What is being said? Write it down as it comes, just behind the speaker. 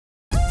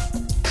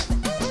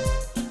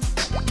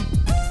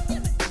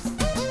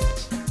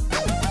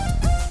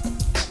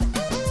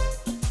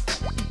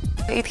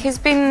It has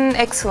been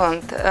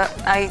excellent.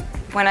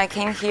 When I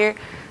came here,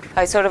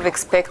 I sort of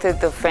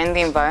expected a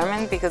friendly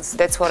environment because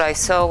that's what I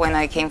saw when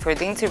I came for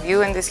the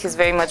interview, and this has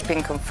very much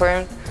been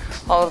confirmed.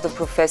 All of the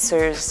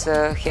professors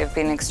have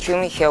been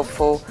extremely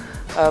helpful,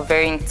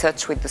 very in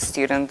touch with the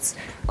students,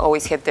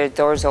 always had their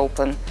doors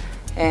open.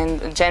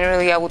 And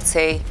generally, I would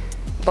say,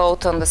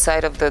 both on the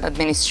side of the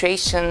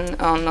administration,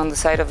 on the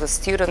side of the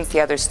students,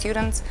 the other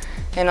students,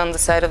 and on the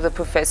side of the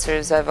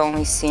professors, I've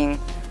only seen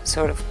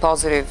sort of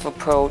positive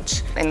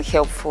approach and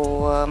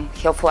helpful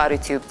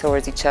attitude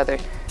towards each other.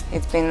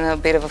 It's been a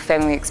bit of a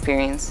family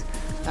experience,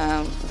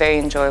 very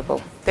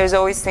enjoyable. There's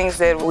always things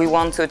that we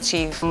want to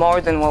achieve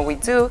more than what we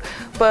do,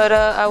 but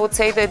I would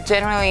say that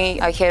generally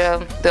I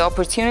had the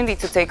opportunity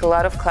to take a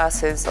lot of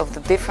classes of the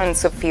different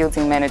subfields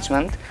in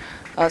management,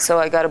 so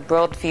I got a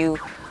broad view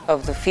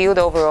of the field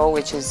overall,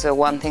 which is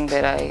one thing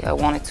that I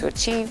wanted to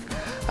achieve.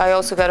 I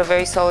also got a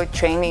very solid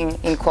training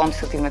in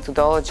quantitative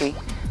methodology,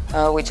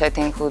 which I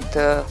think would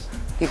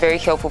be very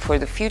helpful for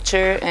the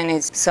future, and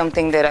is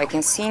something that I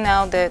can see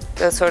now that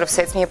sort of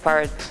sets me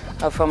apart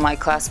from my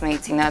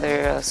classmates in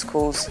other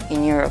schools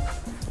in Europe.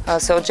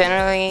 So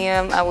generally,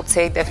 I would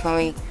say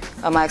definitely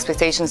my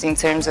expectations in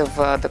terms of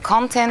the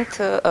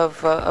content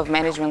of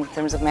management, in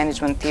terms of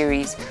management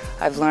theories,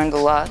 I've learned a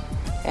lot,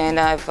 and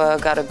I've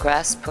got a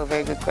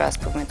very good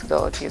grasp of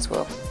methodology as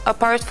well.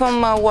 Apart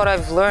from what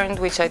I've learned,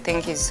 which I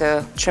think is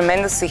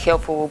tremendously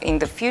helpful in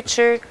the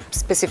future,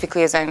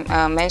 specifically as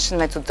I mentioned,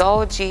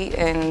 methodology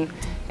and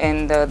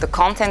the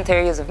content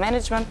areas of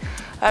management,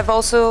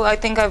 I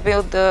think I've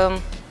built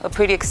a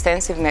pretty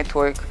extensive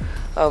network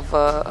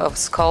of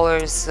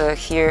scholars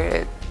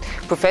here,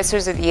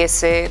 professors at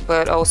IESE,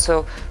 but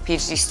also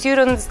PhD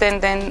students,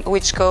 then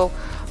which go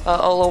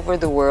all over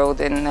the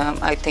world, and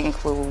I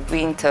think we'll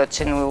be in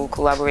touch and we'll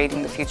collaborate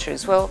in the future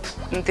as well.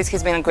 And this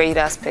has been a great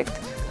aspect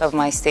of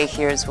my stay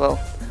here as well,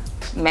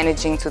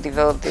 managing to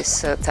develop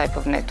this type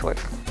of network.